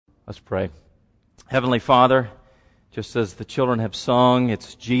Let's pray. Heavenly Father, just as the children have sung,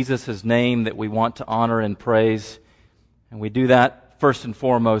 it's Jesus' name that we want to honor and praise. And we do that first and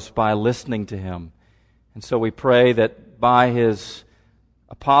foremost by listening to Him. And so we pray that by His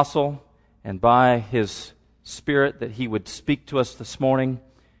apostle and by His Spirit that He would speak to us this morning,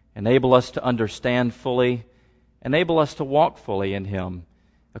 enable us to understand fully, enable us to walk fully in Him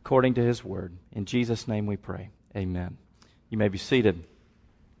according to His Word. In Jesus' name we pray. Amen. You may be seated.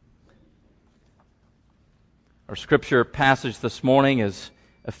 Our scripture passage this morning is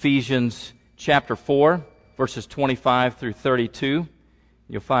Ephesians chapter 4, verses 25 through 32.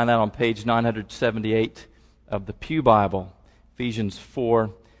 You'll find that on page 978 of the Pew Bible. Ephesians 4,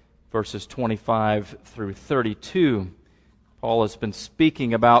 verses 25 through 32. Paul has been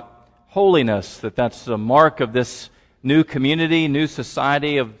speaking about holiness, that's the mark of this new community, new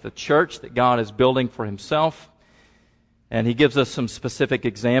society of the church that God is building for Himself. And he gives us some specific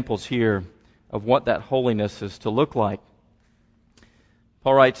examples here of what that holiness is to look like.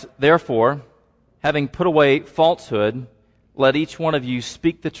 Paul writes, "Therefore, having put away falsehood, let each one of you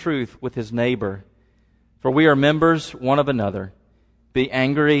speak the truth with his neighbor. For we are members one of another. Be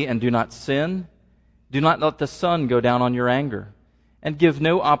angry and do not sin. Do not let the sun go down on your anger, and give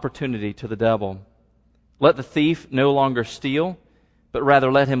no opportunity to the devil. Let the thief no longer steal, but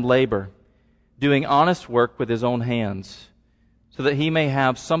rather let him labor, doing honest work with his own hands, so that he may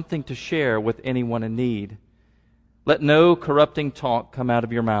have something to share with anyone in need. Let no corrupting talk come out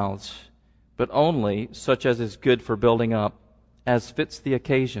of your mouths, but only such as is good for building up, as fits the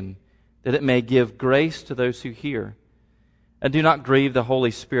occasion, that it may give grace to those who hear. And do not grieve the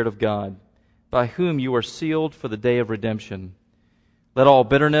Holy Spirit of God, by whom you are sealed for the day of redemption. Let all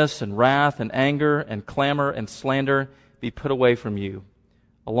bitterness and wrath and anger and clamor and slander be put away from you,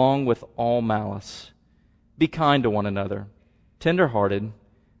 along with all malice. Be kind to one another, tender-hearted,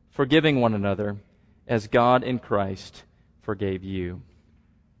 forgiving one another, as God in Christ forgave you."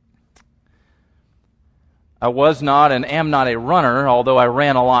 I was not and am not a runner, although I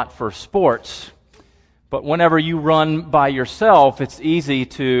ran a lot for sports. But whenever you run by yourself, it's easy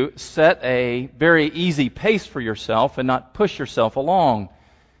to set a very easy pace for yourself and not push yourself along.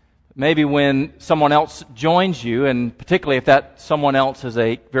 Maybe when someone else joins you, and particularly if that someone else is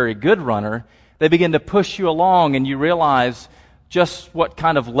a very good runner, they begin to push you along and you realize just what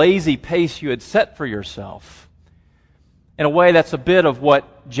kind of lazy pace you had set for yourself. In a way, that's a bit of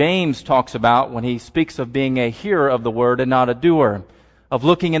what James talks about when he speaks of being a hearer of the word and not a doer, of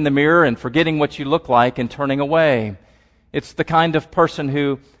looking in the mirror and forgetting what you look like and turning away. It's the kind of person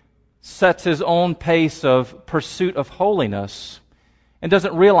who sets his own pace of pursuit of holiness and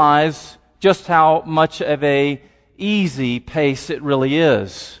doesn't realize just how much of a easy pace it really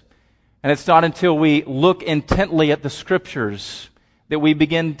is. And it's not until we look intently at the Scriptures that we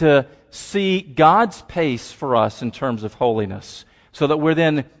begin to see God's pace for us in terms of holiness, so that we're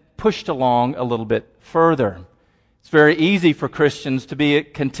then pushed along a little bit further. It's very easy for Christians to be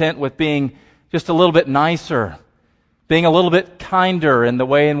content with being just a little bit nicer, being a little bit kinder in the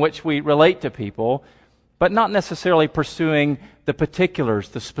way in which we relate to people, but not necessarily pursuing the particulars,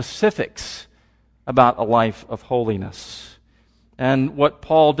 the specifics about a life of holiness. And what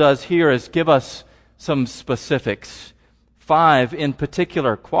Paul does here is give us some specifics. 5 in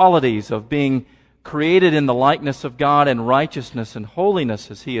particular qualities of being created in the likeness of God in righteousness and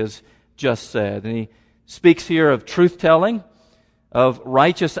holiness, as he has just said. And he speaks here of truth-telling, of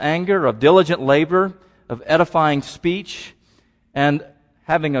righteous anger, of diligent labor, of edifying speech, and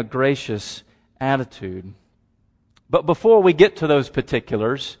having a gracious attitude. But before we get to those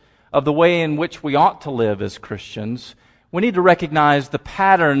particulars of the way in which we ought to live as Christians, we need to recognize the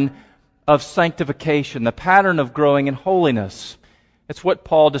pattern of sanctification, the pattern of growing in holiness. It's what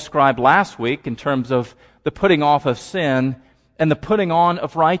Paul described last week in terms of the putting off of sin and the putting on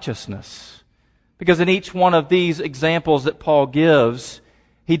of righteousness. Because in each one of these examples that Paul gives,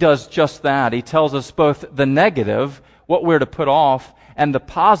 he does just that. He tells us both the negative, what we're to put off, and the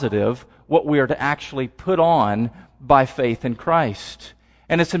positive, what we are to actually put on by faith in Christ.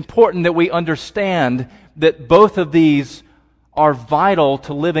 And it's important that we understand that both of these are vital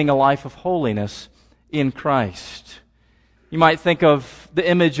to living a life of holiness in Christ. You might think of the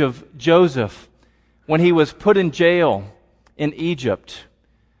image of Joseph when he was put in jail in Egypt.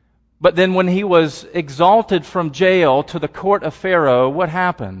 But then when he was exalted from jail to the court of Pharaoh, what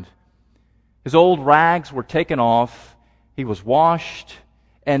happened? His old rags were taken off, he was washed,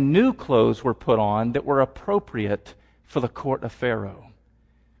 and new clothes were put on that were appropriate for the court of Pharaoh.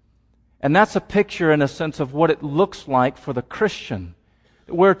 And that's a picture, in a sense, of what it looks like for the Christian.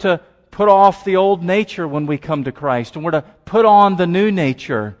 We're to put off the old nature when we come to Christ, and we're to put on the new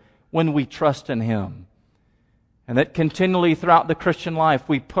nature when we trust in Him. And that continually throughout the Christian life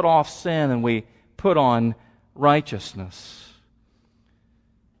we put off sin and we put on righteousness.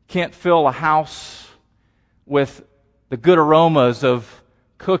 Can't fill a house with the good aromas of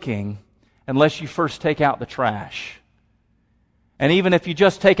cooking unless you first take out the trash. And even if you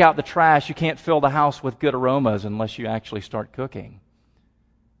just take out the trash, you can't fill the house with good aromas unless you actually start cooking.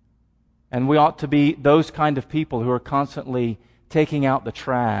 And we ought to be those kind of people who are constantly taking out the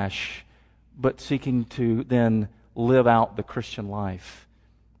trash, but seeking to then live out the Christian life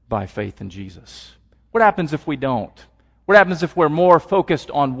by faith in Jesus. What happens if we don't? What happens if we're more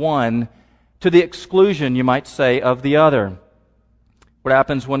focused on one to the exclusion, you might say, of the other? What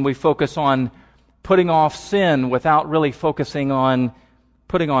happens when we focus on putting off sin without really focusing on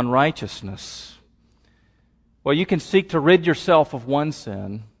putting on righteousness? Well, you can seek to rid yourself of one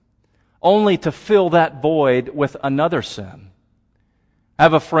sin only to fill that void with another sin. I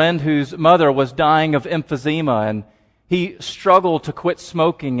have a friend whose mother was dying of emphysema, and he struggled to quit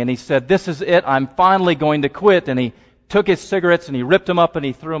smoking, and he said, "This is it, I'm finally going to quit." And he took his cigarettes and he ripped them up and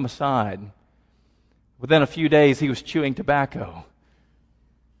he threw them aside. Within a few days, he was chewing tobacco.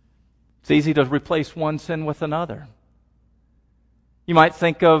 It's easy to replace one sin with another. You might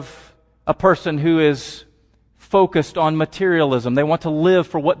think of a person who is focused on materialism. They want to live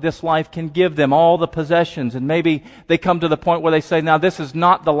for what this life can give them, all the possessions. And maybe they come to the point where they say, now this is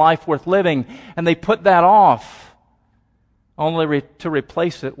not the life worth living. And they put that off, only to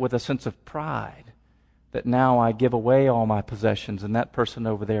replace it with a sense of pride. That now I give away all my possessions and that person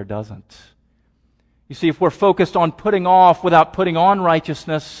over there doesn't. You see, if we're focused on putting off without putting on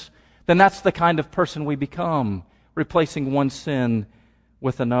righteousness, then that's the kind of person we become, replacing one sin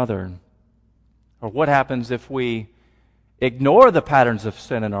with another. Or what happens if we ignore the patterns of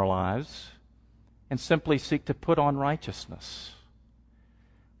sin in our lives and simply seek to put on righteousness?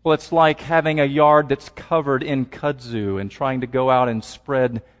 Well, it's like having a yard that's covered in kudzu and trying to go out and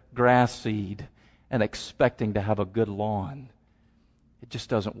spread grass seed and expecting to have a good lawn. It just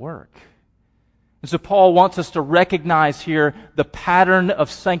doesn't work. And so Paul wants us to recognize here the pattern of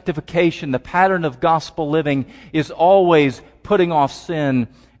sanctification, the pattern of gospel living is always putting off sin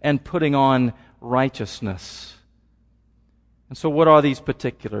and putting on righteousness. And so what are these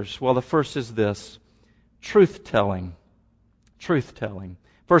particulars? Well, the first is this: truth-telling. Truth-telling.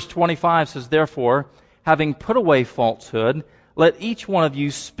 Verse 25 says, "Therefore, having put away falsehood, let each one of you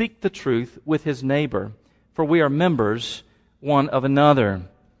speak the truth with his neighbor, for we are members one of another."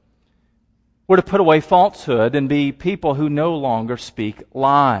 We're to put away falsehood and be people who no longer speak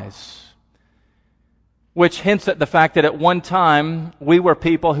lies. Which hints at the fact that at one time we were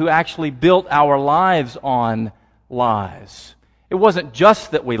people who actually built our lives on lies. It wasn't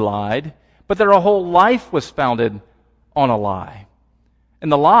just that we lied, but that our whole life was founded on a lie. And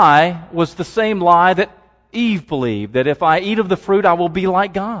the lie was the same lie that Eve believed, that if I eat of the fruit, I will be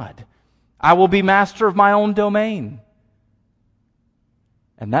like God. I will be master of my own domain.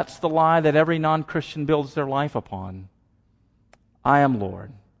 And that's the lie that every non-Christian builds their life upon. I am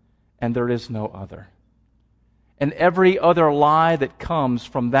Lord, and there is no other. And every other lie that comes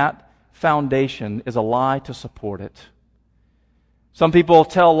from that foundation is a lie to support it. Some people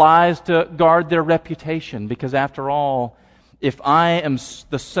tell lies to guard their reputation, because after all, if I am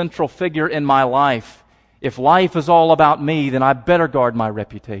the central figure in my life, if life is all about me, then I better guard my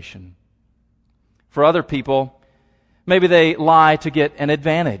reputation. For other people, maybe they lie to get an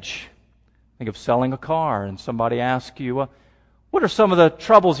advantage. Think of selling a car and somebody asks you, what are some of the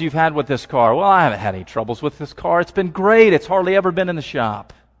troubles you've had with this car? Well, I haven't had any troubles with this car. It's been great. It's hardly ever been in the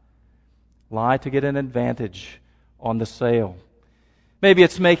shop. Lie to get an advantage on the sale. Maybe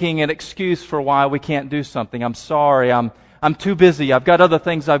it's making an excuse for why we can't do something. I'm sorry. I'm too busy. I've got other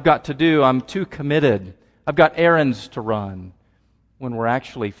things I've got to do. I'm too committed. I've got errands to run. When we're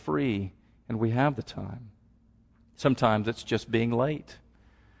actually free and we have the time. Sometimes it's just being late.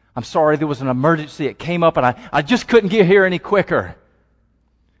 I'm sorry, there was an emergency. It came up and I just couldn't get here any quicker.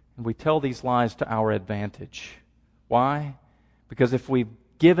 And we tell these lies to our advantage. Why? Because if we've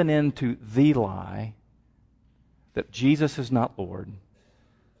given in to the lie that Jesus is not Lord,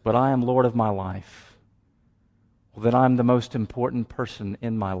 but I am Lord of my life, well, then I'm the most important person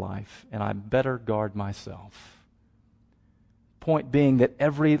in my life, and I better guard myself. Point being that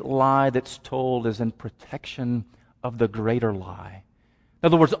every lie that's told is in protection of the greater lie. In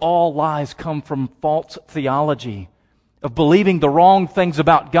other words, all lies come from false theology of believing the wrong things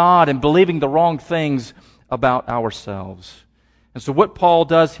about God and believing the wrong things about ourselves. And so what Paul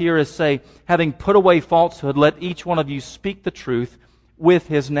does here is say, having put away falsehood, let each one of you speak the truth with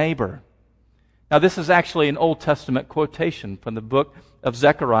his neighbor. Now, this is actually an Old Testament quotation from the book of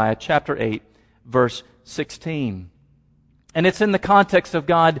Zechariah, chapter 8, verse 16. And it's in the context of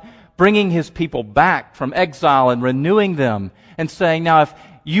God bringing His people back from exile and renewing them and saying, now, if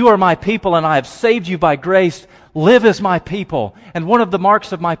you are my people and I have saved you by grace, live as my people. And one of the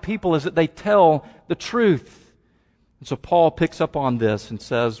marks of my people is that they tell the truth. And so Paul picks up on this and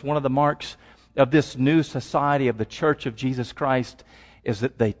says, one of the marks of this new society of the Church of Jesus Christ is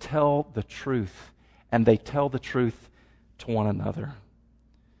that they tell the truth, and they tell the truth to one another.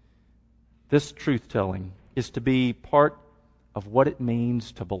 This truth-telling is to be part of what it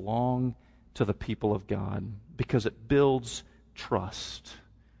means to belong to the people of God, because it builds trust.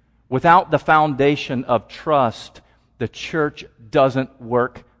 Without the foundation of trust, the church doesn't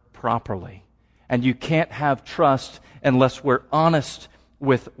work properly. And you can't have trust unless we're honest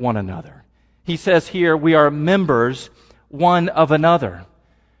with one another. He says here, we are members one of another.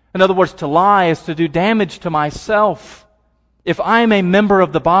 In other words, to lie is to do damage to myself. If I am a member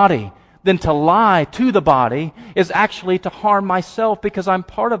of the body, then to lie to the body is actually to harm myself because I'm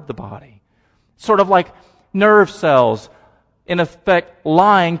part of the body. Sort of like nerve cells, in effect,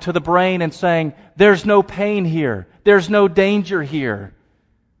 lying to the brain and saying, there's no pain here, there's no danger here.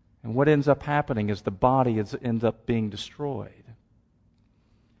 And what ends up happening is the body ends up being destroyed.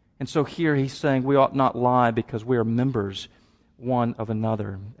 And so here he's saying we ought not lie because we are members one of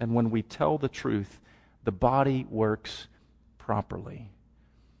another. And when we tell the truth, the body works properly.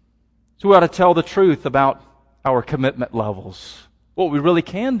 So we ought to tell the truth about our commitment levels, what we really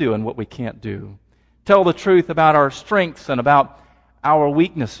can do and what we can't do. Tell the truth about our strengths and about our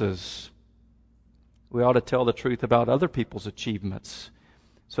weaknesses. We ought to tell the truth about other people's achievements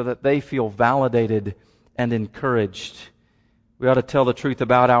so that they feel validated and encouraged. We ought to tell the truth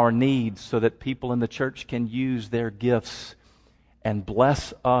about our needs so that people in the church can use their gifts and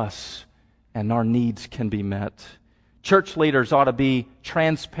bless us and our needs can be met. Church leaders ought to be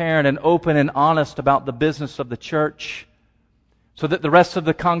transparent and open and honest about the business of the church so that the rest of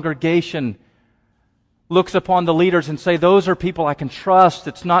the congregation looks upon the leaders and say, those are people I can trust.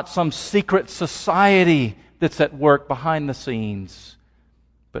 It's not some secret society that's at work behind the scenes,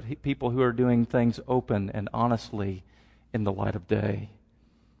 but people who are doing things open and honestly in the light of day.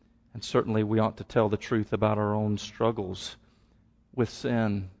 And certainly we ought to tell the truth about our own struggles with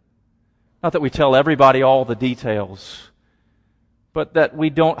sin. Not that we tell everybody all the details, but that we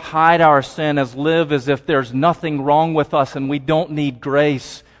don't hide our sin as live as if there's nothing wrong with us and we don't need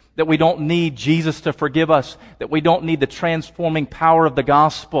grace, that we don't need Jesus to forgive us, that we don't need the transforming power of the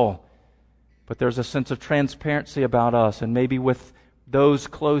gospel. But there's a sense of transparency about us, and maybe with those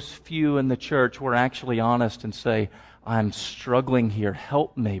close few in the church, we're actually honest and say, I'm struggling here.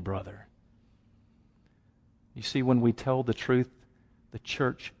 Help me, brother. You see, when we tell the truth, the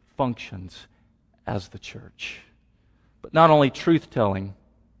church functions as the church. But not only truth-telling,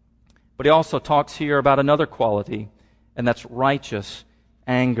 but he also talks here about another quality, and that's righteous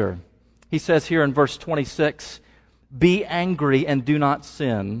anger. He says here in verse 26, be angry and do not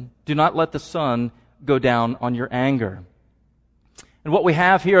sin. Do not let the sun go down on your anger. And what we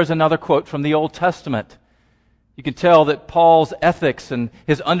have here is another quote from the Old Testament. You can tell that Paul's ethics and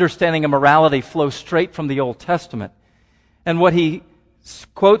his understanding of morality flow straight from the Old Testament. And what he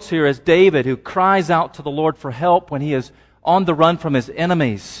quotes here is David, who cries out to the Lord for help when he is on the run from his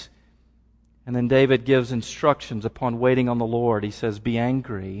enemies. And then David gives instructions upon waiting on the Lord. He says, be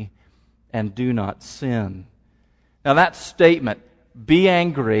angry and do not sin. Now that statement, be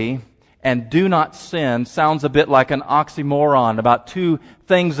angry and do not sin, sounds a bit like an oxymoron about two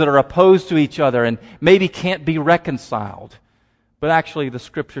things that are opposed to each other and maybe can't be reconciled. But actually the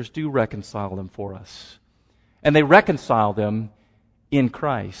Scriptures do reconcile them for us. And they reconcile them in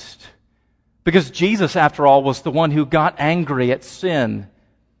Christ. Because Jesus, after all, was the one who got angry at sin.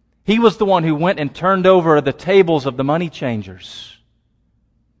 He was the one who went and turned over the tables of the money changers.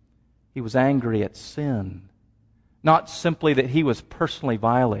 He was angry at sin. Not simply that he was personally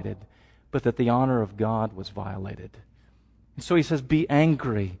violated, but that the honor of God was violated. And so he says, be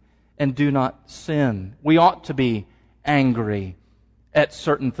angry and do not sin. We ought to be angry at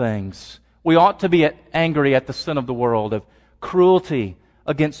certain things. We ought to be angry at the sin of the world, of cruelty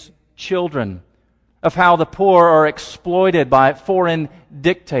against children, of how the poor are exploited by foreign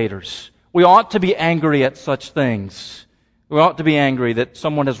dictators. We ought to be angry at such things. We ought to be angry that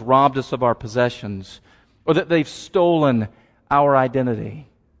someone has robbed us of our possessions or that they've stolen our identity.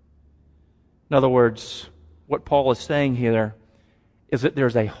 In other words, what Paul is saying here is that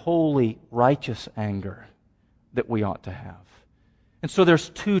there's a holy, righteous anger that we ought to have. And so there's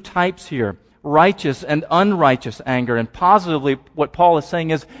two types here. righteous and unrighteous anger. And positively, what Paul is saying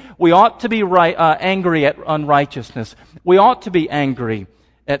is we ought to be angry at unrighteousness. We ought to be angry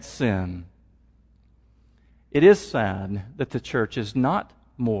at sin. It is sad that the church is not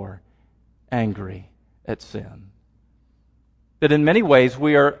more angry at sin. That in many ways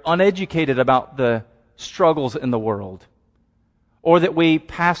we are uneducated about the struggles in the world, or that we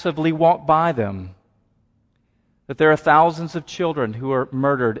passively walk by them. That there are thousands of children who are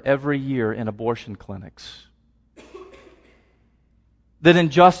murdered every year in abortion clinics. That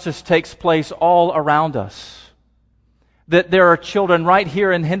injustice takes place all around us. That there are children right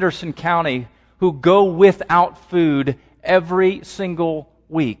here in Henderson County who go without food every single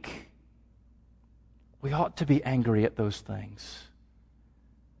week. We ought to be angry at those things.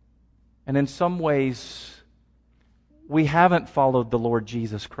 And in some ways, we haven't followed the Lord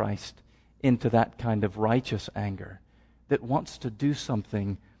Jesus Christ into that kind of righteous anger that wants to do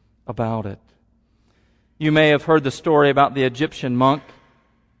something about it. You may have heard the story about the Egyptian monk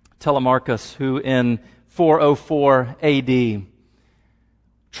Telemachus, who in 404 AD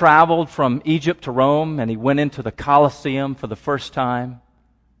traveled from Egypt to Rome, and he went into the Colosseum for the first time.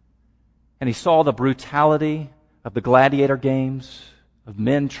 And he saw the brutality of the gladiator games, of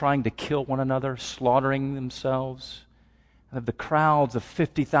men trying to kill one another, slaughtering themselves, and of the crowds of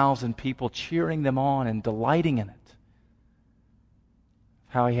 50,000 people cheering them on and delighting in it.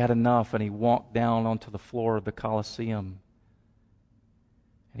 How he had enough, and he walked down onto the floor of the Colosseum.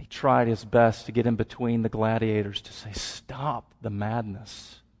 And he tried his best to get in between the gladiators to say, "Stop the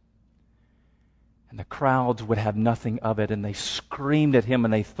madness." And the crowds would have nothing of it, and they screamed at him,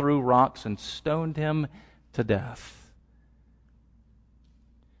 and they threw rocks and stoned him to death.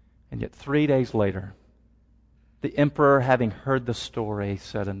 And yet 3 days later, the emperor, having heard the story,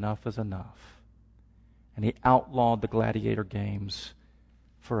 said, "Enough is enough." And he outlawed the gladiator games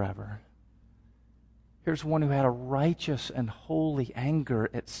forever. Here's one who had a righteous and holy anger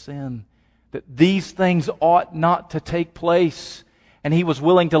at sin, that these things ought not to take place. And he was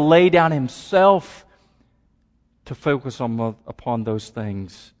willing to lay down himself to focus upon those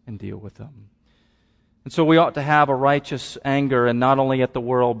things and deal with them. And so we ought to have a righteous anger, and not only at the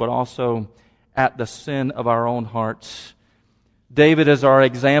world, but also at the sin of our own hearts. David is our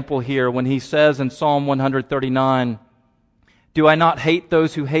example here when he says in Psalm 139, "Do I not hate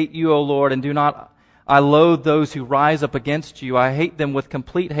those who hate you, O Lord, and do not I loathe those who rise up against you? I hate them with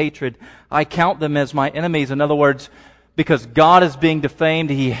complete hatred. I count them as my enemies." In other words, because God is being defamed,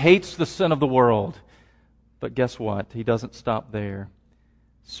 he hates the sin of the world. But guess what? He doesn't stop there.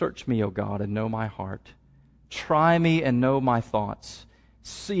 "Search me, O God, and know my heart. Try me and know my thoughts.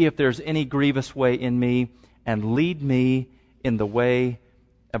 See if there's any grievous way in me, and lead me in the way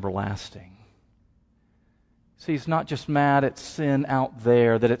everlasting." See, he's not just mad at sin out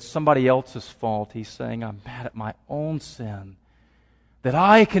there, that it's somebody else's fault. He's saying, I'm mad at my own sin, that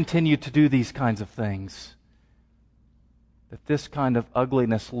I continue to do these kinds of things, that this kind of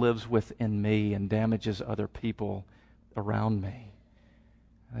ugliness lives within me and damages other people around me.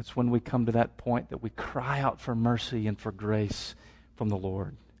 And it's when we come to that point that we cry out for mercy and for grace from the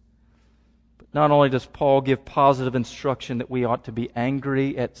Lord. But not only does Paul give positive instruction that we ought to be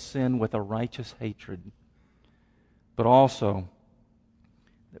angry at sin with a righteous hatred, but also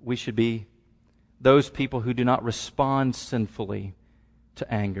that we should be those people who do not respond sinfully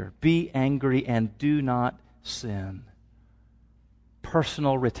to anger. Be angry and do not sin.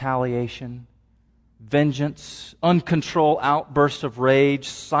 Personal retaliation, vengeance, uncontrolled outbursts of rage,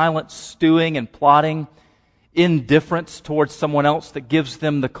 silent stewing and plotting, indifference towards someone else that gives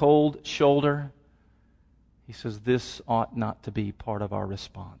them the cold shoulder. He says this ought not to be part of our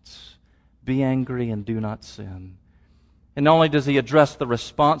response. Be angry and do not sin. And not only does he address the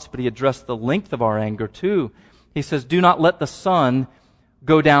response, but he addressed the length of our anger too. He says, "Do not let the sun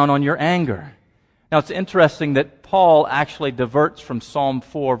go down on your anger." Now it's interesting that Paul actually diverts from Psalm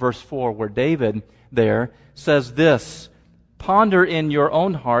 4, verse 4, where David there says this, "Ponder in your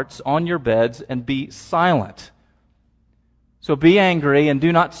own hearts on your beds and be silent." So be angry and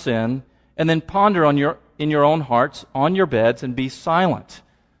do not sin, and then ponder in your own hearts on your beds and be silent.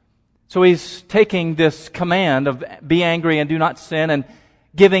 So he's taking this command of be angry and do not sin and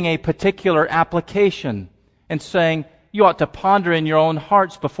giving a particular application and saying, you ought to ponder in your own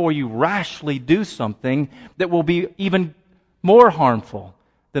hearts before you rashly do something that will be even more harmful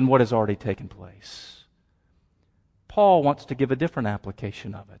than what has already taken place. Paul wants to give a different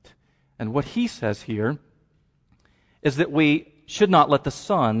application of it. And what he says here is that we should not let the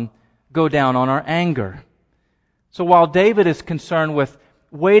sun go down on our anger. So while David is concerned with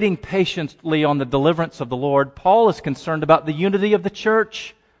waiting patiently on the deliverance of the Lord, Paul is concerned about the unity of the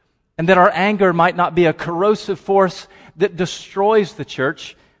church and that our anger might not be a corrosive force that destroys the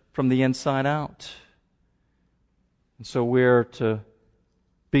church from the inside out. And so we're to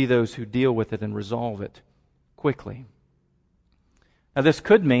be those who deal with it and resolve it quickly. Now, this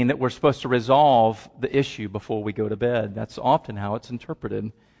could mean that we're supposed to resolve the issue before we go to bed. That's often how it's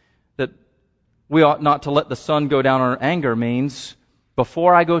interpreted. That we ought not to let the sun go down on our anger means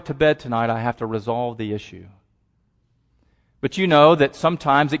before I go to bed tonight, I have to resolve the issue. But you know that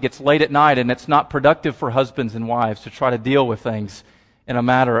sometimes it gets late at night and it's not productive for husbands and wives to try to deal with things in a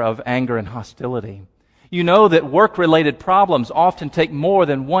matter of anger and hostility. You know that work-related problems often take more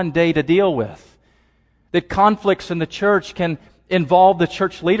than one day to deal with. That conflicts in the church can involve the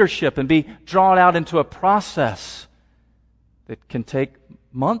church leadership and be drawn out into a process that can take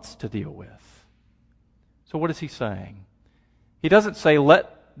months to deal with. So what is he saying? He doesn't say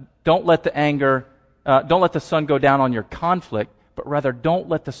don't let the sun go down on your conflict, but rather don't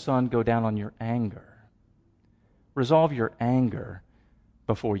let the sun go down on your anger. Resolve your anger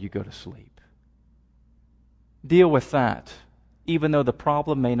before you go to sleep. Deal with that, even though the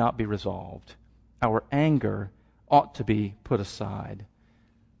problem may not be resolved. Our anger ought to be put aside,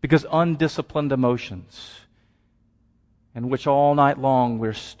 because undisciplined emotions, in which all night long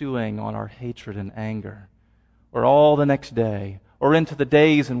we're stewing on our hatred and anger, or all the next day, or into the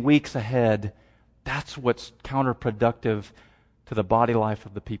days and weeks ahead, that's what's counterproductive to the body life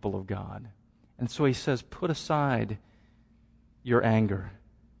of the people of God. And so he says, put aside your anger.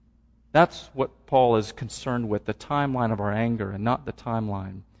 That's what Paul is concerned with, the timeline of our anger and not the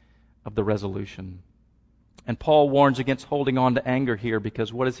timeline of the resolution. And Paul warns against holding on to anger here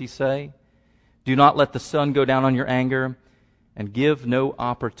because what does he say? Do not let the sun go down on your anger and give no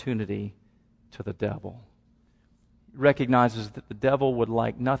opportunity to the devil. He recognizes that the devil would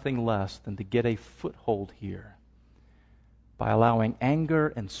like nothing less than to get a foothold here by allowing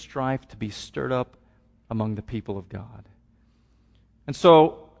anger and strife to be stirred up among the people of God. And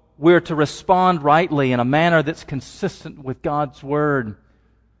so we're to respond rightly in a manner that's consistent with God's Word.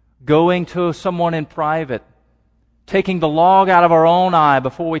 Going to someone in private, taking the log out of our own eye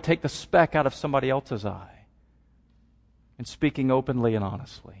before we take the speck out of somebody else's eye, and speaking openly and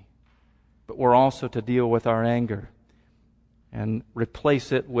honestly. But we're also to deal with our anger and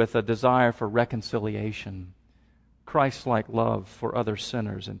replace it with a desire for reconciliation, Christ-like love for other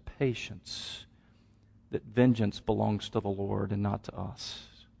sinners, and patience, that vengeance belongs to the Lord and not to us.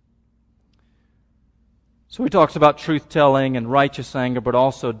 So he talks about truth-telling and righteous anger, but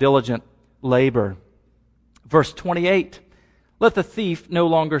also diligent labor. Verse 28, let the thief no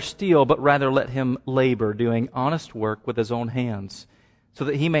longer steal, but rather let him labor, doing honest work with his own hands, so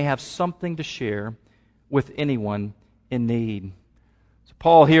that he may have something to share with anyone in need. So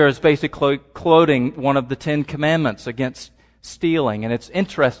Paul here is basically quoting one of the 10 Commandments against stealing, and it's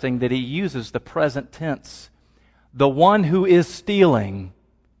interesting that he uses the present tense. The one who is stealing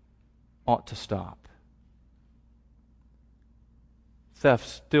ought to stop. Theft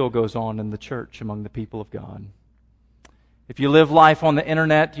still goes on in the church among the people of God. If you live life on the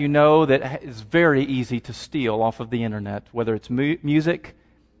internet, you know that it's very easy to steal off of the internet, whether it's music,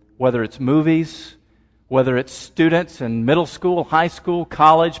 whether it's movies, whether it's students in middle school, high school,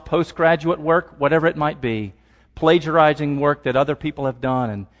 college, postgraduate work, whatever it might be, plagiarizing work that other people have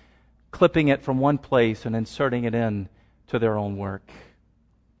done and clipping it from one place and inserting it in to their own work.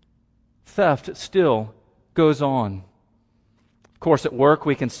 Theft still goes on. Of course, at work,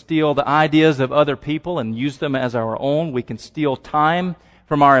 we can steal the ideas of other people and use them as our own. We can steal time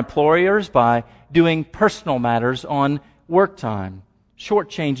from our employers by doing personal matters on work time,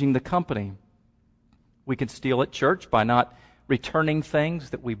 shortchanging the company. We can steal at church by not returning things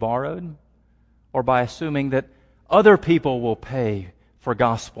that we borrowed, or by assuming that other people will pay for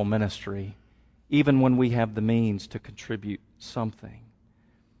gospel ministry, even when we have the means to contribute something.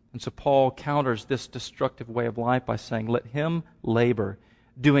 And so Paul counters this destructive way of life by saying, let him labor,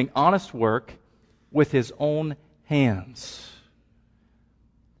 doing honest work with his own hands.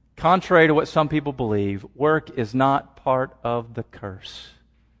 Contrary to what some people believe, work is not part of the curse.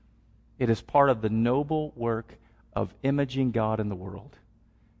 It is part of the noble work of imaging God in the world.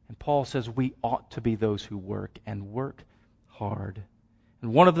 And Paul says we ought to be those who work, and work hard.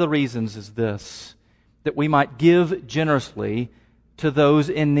 And one of the reasons is this, that we might give generously to those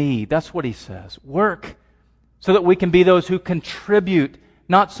in need. That's what he says. Work so that we can be those who contribute,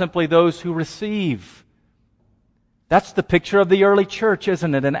 not simply those who receive. That's the picture of the early church,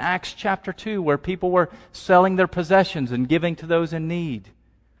 isn't it? In Acts chapter 2, where people were selling their possessions and giving to those in need.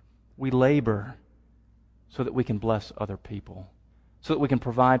 We labor so that we can bless other people, so that we can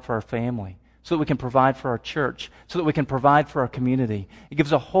provide for our family, so that we can provide for our church, so that we can provide for our community. It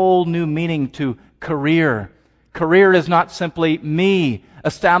gives a whole new meaning to career. Career is not simply me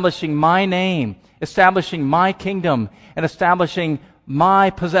establishing my name, establishing my kingdom, and establishing my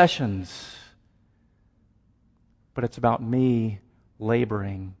possessions. But it's about me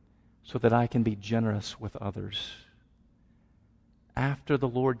laboring so that I can be generous with others. After the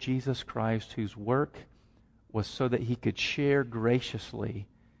Lord Jesus Christ, whose work was so that he could share graciously.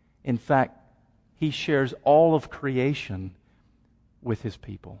 In fact, he shares all of creation with his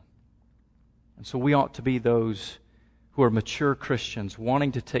people. And so we ought to be those who are mature Christians,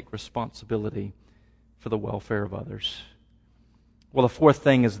 wanting to take responsibility for the welfare of others. Well, the fourth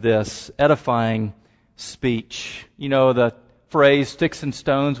thing is this: edifying speech. You know the phrase, sticks and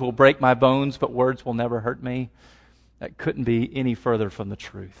stones will break my bones, but words will never hurt me. That couldn't be any further from the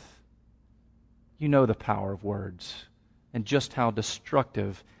truth. You know the power of words and just how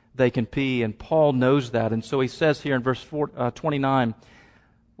destructive they can be, and Paul knows that. And so he says here in verse 29,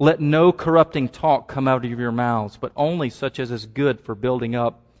 let no corrupting talk come out of your mouths, but only such as is good for building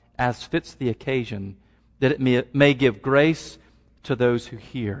up, as fits the occasion, that it may give grace to those who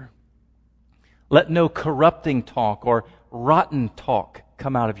hear. Let no corrupting talk or rotten talk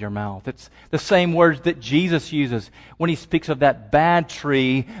come out of your mouth. It's the same words that Jesus uses when he speaks of that bad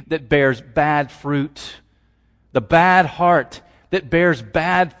tree that bears bad fruit, the bad heart that bears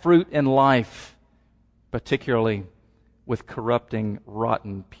bad fruit in life, particularly with corrupting,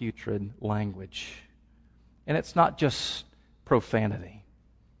 rotten, putrid language. And it's not just profanity.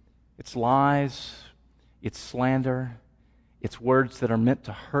 It's lies, it's slander, it's words that are meant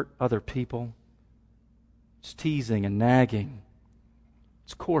to hurt other people. It's teasing and nagging.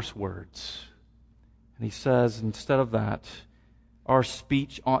 It's coarse words. And he says, instead of that, our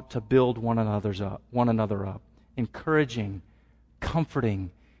speech ought to build one another up, encouraging,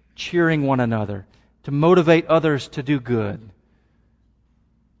 comforting, cheering one another, to motivate others to do good.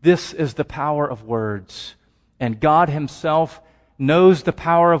 This is the power of words. And God himself knows the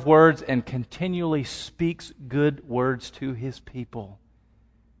power of words and continually speaks good words to his people.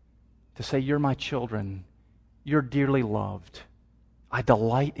 To say, you're my children. You're dearly loved. I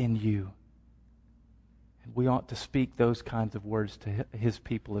delight in you. And we ought to speak those kinds of words to his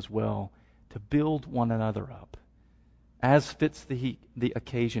people as well, to build one another up, as fits the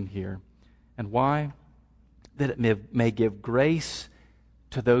occasion here. And why? That it may give grace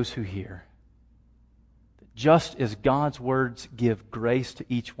to those who hear. Just as God's words give grace to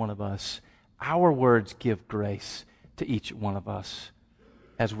each one of us, our words give grace to each one of us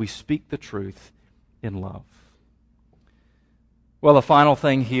as we speak the truth in love. Well, the final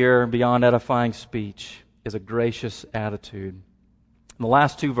thing here, beyond edifying speech, is a gracious attitude. In the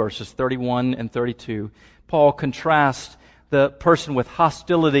last two verses, 31 and 32, Paul contrasts the person with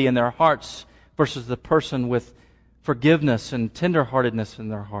hostility in their hearts versus the person with forgiveness and tenderheartedness in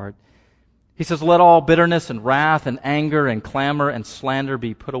their heart. He says, let all bitterness and wrath and anger and clamor and slander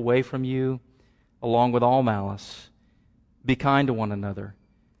be put away from you, along with all malice. Be kind to one another,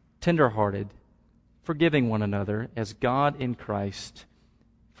 tenderhearted, forgiving one another, as God in Christ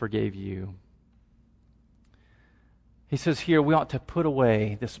forgave you. He says here, we ought to put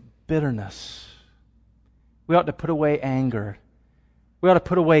away this bitterness. We ought to put away anger. We ought to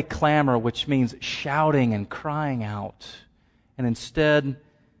put away clamor, which means shouting and crying out. And instead,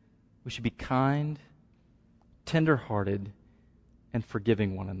 we should be kind, tender-hearted, and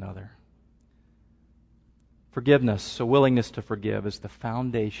forgiving one another. Forgiveness, a willingness to forgive, is the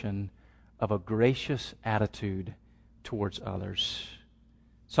foundation of a gracious attitude towards others.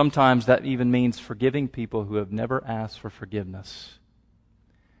 Sometimes that even means forgiving people who have never asked for forgiveness.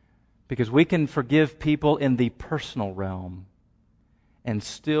 Because we can forgive people in the personal realm and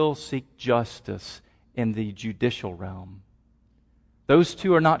still seek justice in the judicial realm. Those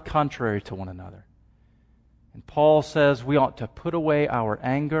two are not contrary to one another. And Paul says we ought to put away our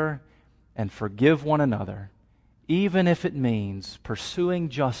anger and forgive one another, even if it means pursuing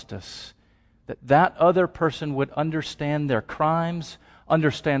justice, that other person would understand their crimes,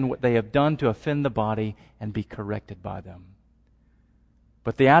 understand what they have done to offend the body, and be corrected by them.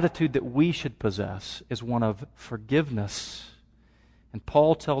 But the attitude that we should possess is one of forgiveness. And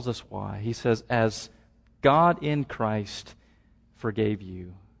Paul tells us why. He says, as God in Christ forgave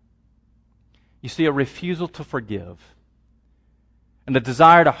you. You see, a refusal to forgive and a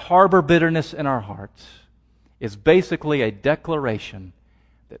desire to harbor bitterness in our hearts is basically a declaration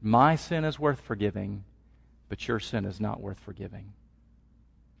that my sin is worth forgiving, but your sin is not worth forgiving.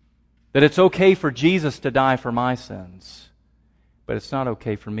 That it's okay for Jesus to die for my sins, but it's not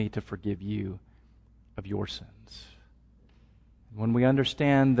okay for me to forgive you of your sins. When we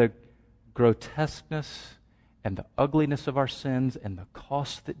understand the grotesqueness and the ugliness of our sins and the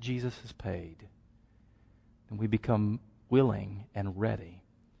cost that Jesus has paid, then we become willing and ready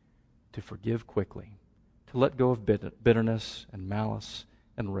to forgive quickly, to let go of bitterness and malice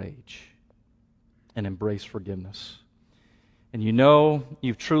and rage, and embrace forgiveness. And you know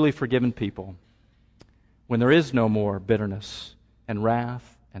you've truly forgiven people when there is no more bitterness and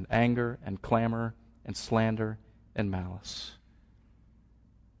wrath and anger and clamor and slander and malice,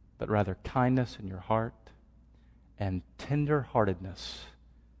 but rather kindness in your heart and tender-heartedness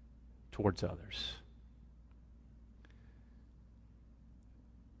towards others.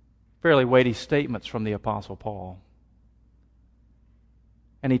 Fairly weighty statements from the Apostle Paul.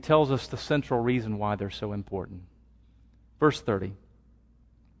 And he tells us the central reason why they're so important. Verse 30.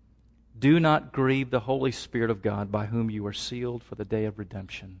 Do not grieve the Holy Spirit of God, by whom you are sealed for the day of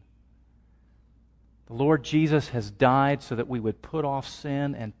redemption. The Lord Jesus has died so that we would put off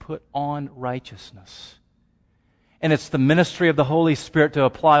sin and put on righteousness. And it's the ministry of the Holy Spirit to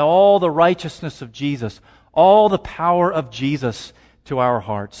apply all the righteousness of Jesus, all the power of Jesus to our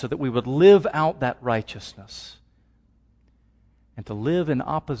hearts, so that we would live out that righteousness. And to live in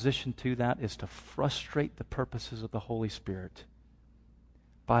opposition to that is to frustrate the purposes of the Holy Spirit,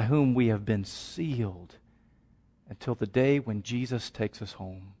 by whom we have been sealed until the day when Jesus takes us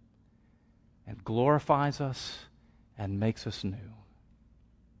home and glorifies us and makes us new.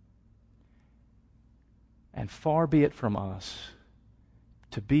 And far be it from us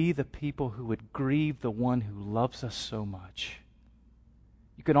to be the people who would grieve the one who loves us so much.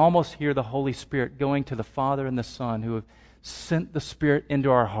 You can almost hear the Holy Spirit going to the Father and the Son who have sent the Spirit into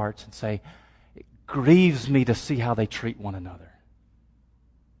our hearts and say, it grieves me to see how they treat one another.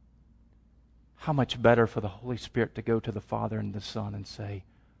 How much better for the Holy Spirit to go to the Father and the Son and say,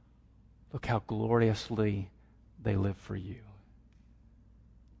 look how gloriously they live for you.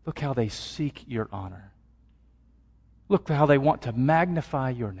 Look how they seek your honor. Look how they want to magnify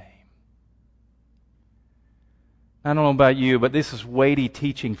your name. I don't know about you, but this is weighty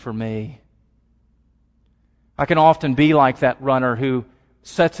teaching for me. I can often be like that runner who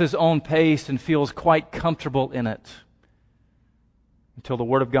sets his own pace and feels quite comfortable in it until the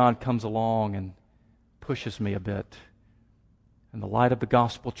Word of God comes along and pushes me a bit. And the light of the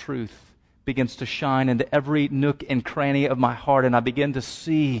gospel truth begins to shine into every nook and cranny of my heart, and I begin to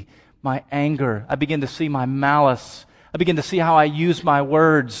see my anger. I begin to see my malice. I begin to see how I use my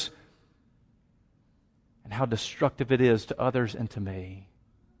words and how destructive it is to others and to me.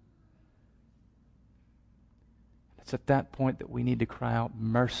 It's at that point that we need to cry out,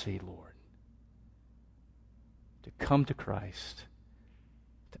 mercy, Lord. To come to Christ,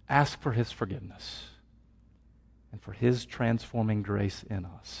 to ask for His forgiveness, and for His transforming grace in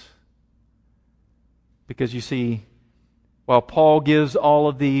us. Because you see, while Paul gives all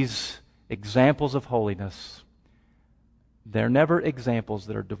of these examples of holiness, they're never examples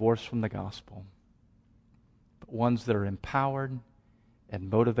that are divorced from the gospel, but ones that are empowered and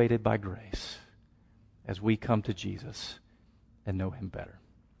motivated by grace as we come to Jesus and know Him better.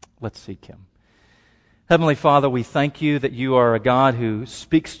 Let's seek Him. Heavenly Father, we thank You that You are a God who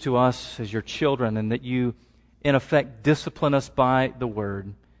speaks to us as Your children, and that You, in effect, discipline us by the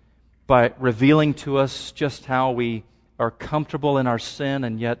Word, by revealing to us just how we are comfortable in our sin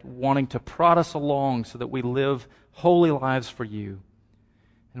and yet wanting to prod us along so that we live holy lives for You.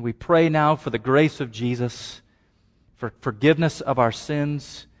 And we pray now for the grace of Jesus, for forgiveness of our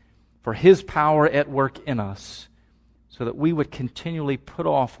sins, for His power at work in us, so that we would continually put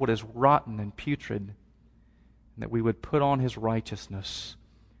off what is rotten and putrid, and that we would put on His righteousness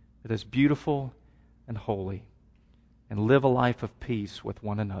that is beautiful and holy, and live a life of peace with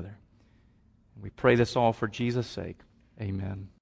one another. And we pray this all for Jesus' sake. Amen.